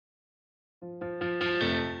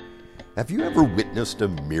Have you ever witnessed a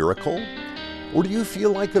miracle? Or do you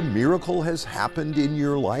feel like a miracle has happened in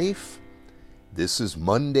your life? This is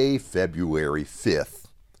Monday, February 5th.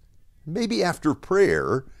 Maybe after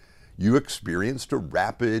prayer, you experienced a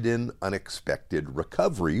rapid and unexpected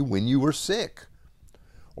recovery when you were sick.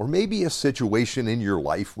 Or maybe a situation in your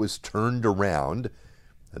life was turned around,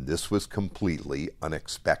 and this was completely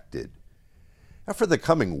unexpected. Now, for the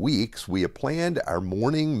coming weeks, we have planned our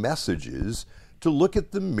morning messages to look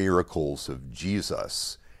at the miracles of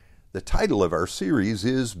Jesus. The title of our series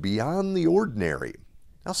is Beyond the Ordinary.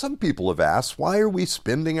 Now, some people have asked, why are we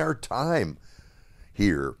spending our time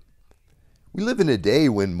here? We live in a day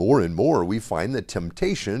when more and more we find the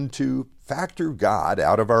temptation to factor God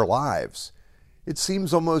out of our lives. It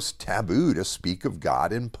seems almost taboo to speak of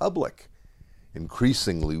God in public.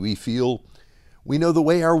 Increasingly, we feel we know the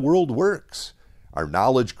way our world works. Our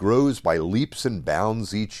knowledge grows by leaps and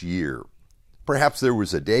bounds each year. Perhaps there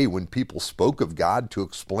was a day when people spoke of God to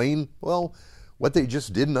explain, what they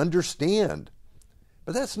just didn't understand.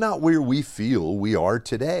 But that's not where we feel we are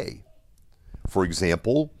today. For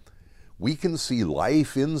example, we can see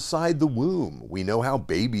life inside the womb. We know how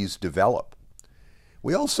babies develop.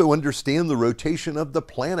 We also understand the rotation of the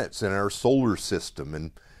planets in our solar system,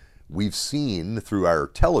 and we've seen through our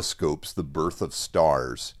telescopes the birth of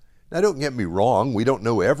stars. Now, don't get me wrong, we don't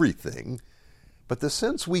know everything. But the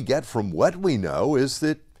sense we get from what we know is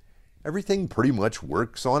that everything pretty much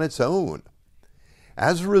works on its own.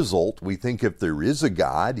 As a result, we think if there is a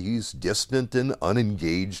God, he's distant and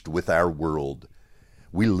unengaged with our world.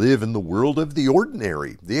 We live in the world of the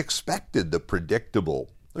ordinary, the expected, the predictable.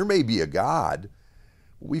 There may be a God.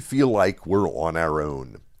 We feel like we're on our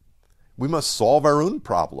own. We must solve our own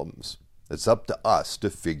problems. It's up to us to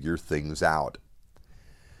figure things out.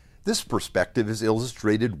 This perspective is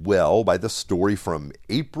illustrated well by the story from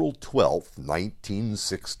April 12th,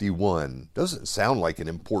 1961. Doesn't sound like an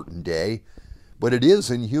important day, but it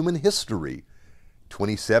is in human history.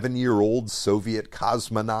 27-year-old Soviet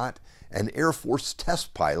cosmonaut and Air Force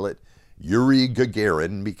test pilot Yuri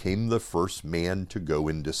Gagarin became the first man to go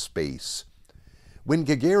into space. When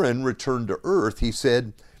Gagarin returned to Earth, he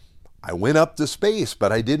said, "I went up to space,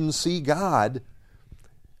 but I didn't see God."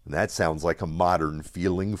 And that sounds like a modern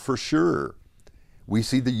feeling for sure. We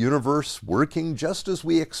see the universe working just as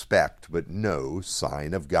we expect, but no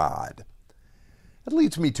sign of God. That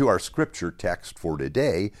leads me to our scripture text for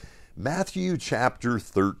today, Matthew chapter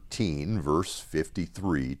 13, verse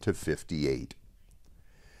 53 to 58.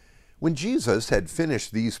 When Jesus had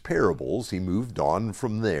finished these parables, he moved on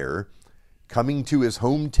from there. Coming to his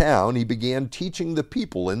hometown, he began teaching the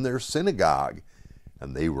people in their synagogue,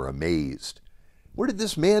 and they were amazed. "Where did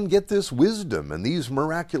this man get this wisdom and these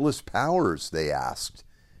miraculous powers?" they asked.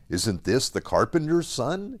 "Isn't this the carpenter's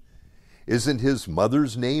son? Isn't his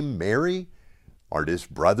mother's name Mary? Aren't his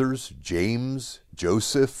brothers James,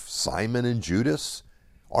 Joseph, Simon, and Judas?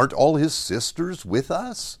 Aren't all his sisters with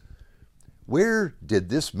us? Where did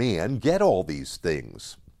this man get all these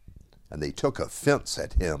things?" And they took offense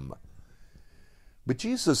at him. But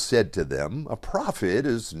Jesus said to them, "A prophet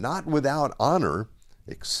is not without honor,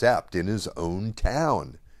 except in his own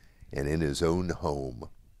town and in his own home."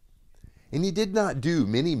 And he did not do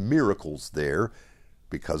many miracles there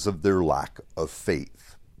because of their lack of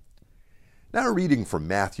faith. Now, our reading from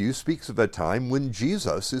Matthew speaks of a time when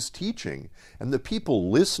Jesus is teaching, and the people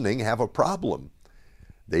listening have a problem.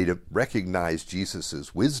 They recognize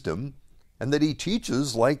Jesus' wisdom and that he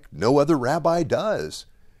teaches like no other rabbi does.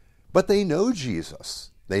 But they know Jesus.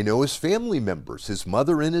 They know his family members, his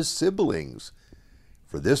mother and his siblings.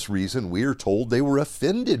 For this reason, we are told they were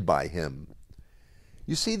offended by him.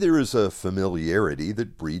 You see, there is a familiarity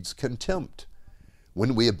that breeds contempt.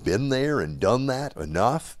 When we have been there and done that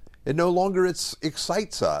enough, it no longer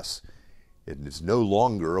excites us. It is no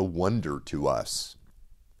longer a wonder to us.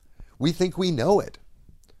 We think we know it.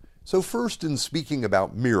 So first, in speaking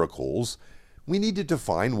about miracles, we need to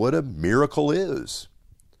define what a miracle is.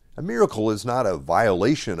 A miracle is not a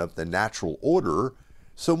violation of the natural order,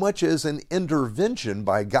 so much as an intervention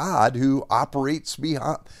by God who operates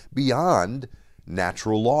beyond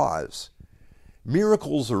natural laws.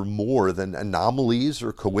 Miracles are more than anomalies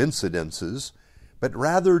or coincidences, but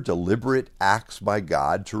rather deliberate acts by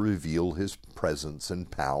God to reveal his presence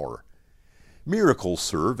and power. Miracles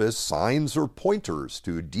serve as signs or pointers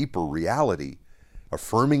to a deeper reality,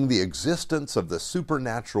 affirming the existence of the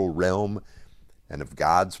supernatural realm and of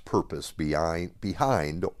God's purpose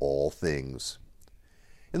behind all things.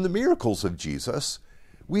 In the miracles of Jesus,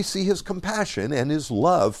 we see his compassion and his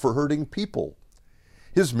love for hurting people.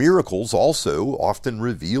 His miracles also often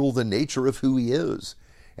reveal the nature of who he is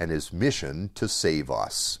and his mission to save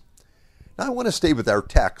us. Now, I want to stay with our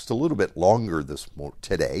text a little bit longer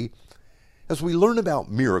today. As we learn about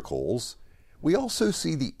miracles, we also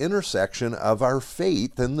see the intersection of our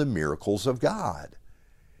faith and the miracles of God.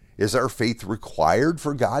 Is our faith required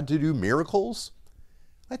for God to do miracles?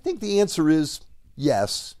 I think the answer is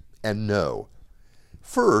yes and no.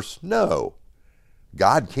 First, no.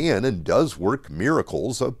 God can and does work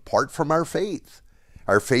miracles apart from our faith.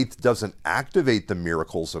 Our faith doesn't activate the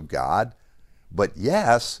miracles of God, but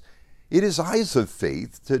yes, it is eyes of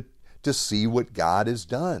faith to see what God has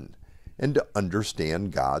done and to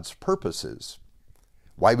understand God's purposes.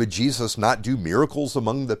 Why would Jesus not do miracles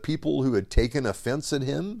among the people who had taken offense at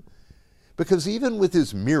him? Because even with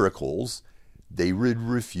his miracles, they would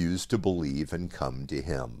refuse to believe and come to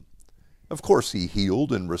him. Of course, he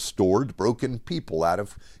healed and restored broken people out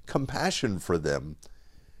of compassion for them.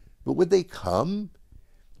 But would they come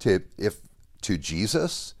to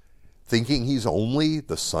Jesus thinking he's only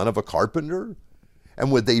the son of a carpenter?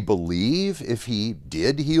 And would they believe if he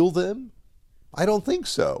did heal them? I don't think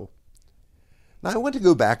so. Now I want to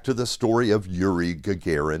go back to the story of Yuri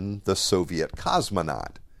Gagarin, the Soviet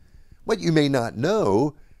cosmonaut. What you may not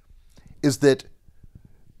know is that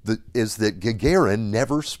Gagarin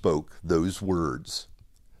never spoke those words.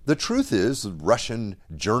 The truth is, Russian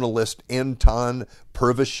journalist Anton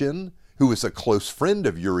Pervashin, who was a close friend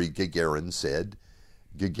of Yuri Gagarin, said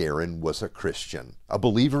Gagarin was a Christian, a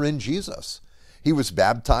believer in Jesus. He was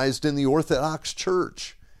baptized in the Orthodox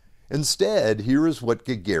Church. Instead, here is what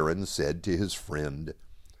Gagarin said to his friend.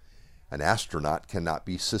 An astronaut cannot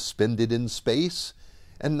be suspended in space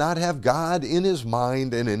and not have God in his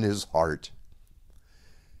mind and in his heart.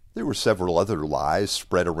 There were several other lies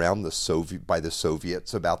spread around by the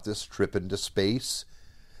Soviets about this trip into space.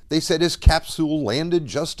 They said his capsule landed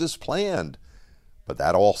just as planned, but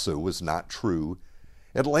that also was not true.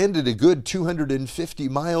 It landed a good 250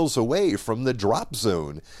 miles away from the drop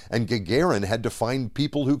zone, and Gagarin had to find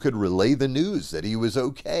people who could relay the news that he was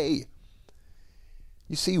okay.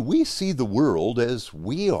 You see, we see the world as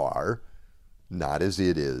we are, not as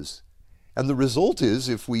it is. And the result is,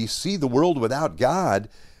 if we see the world without God,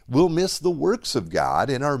 we'll miss the works of God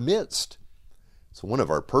in our midst. So one of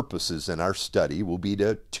our purposes in our study will be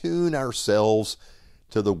to tune ourselves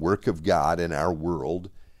to the work of God in our world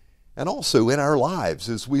and also in our lives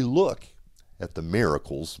as we look at the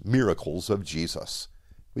miracles of Jesus.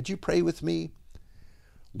 Would you pray with me?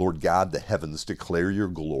 Lord God, the heavens declare your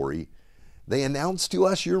glory. They announce to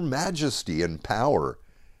us your majesty and power.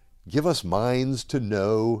 Give us minds to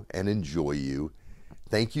know and enjoy you.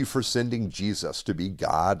 Thank you for sending Jesus to be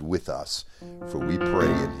God with us, for we pray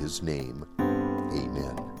in his name.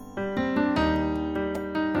 Amen.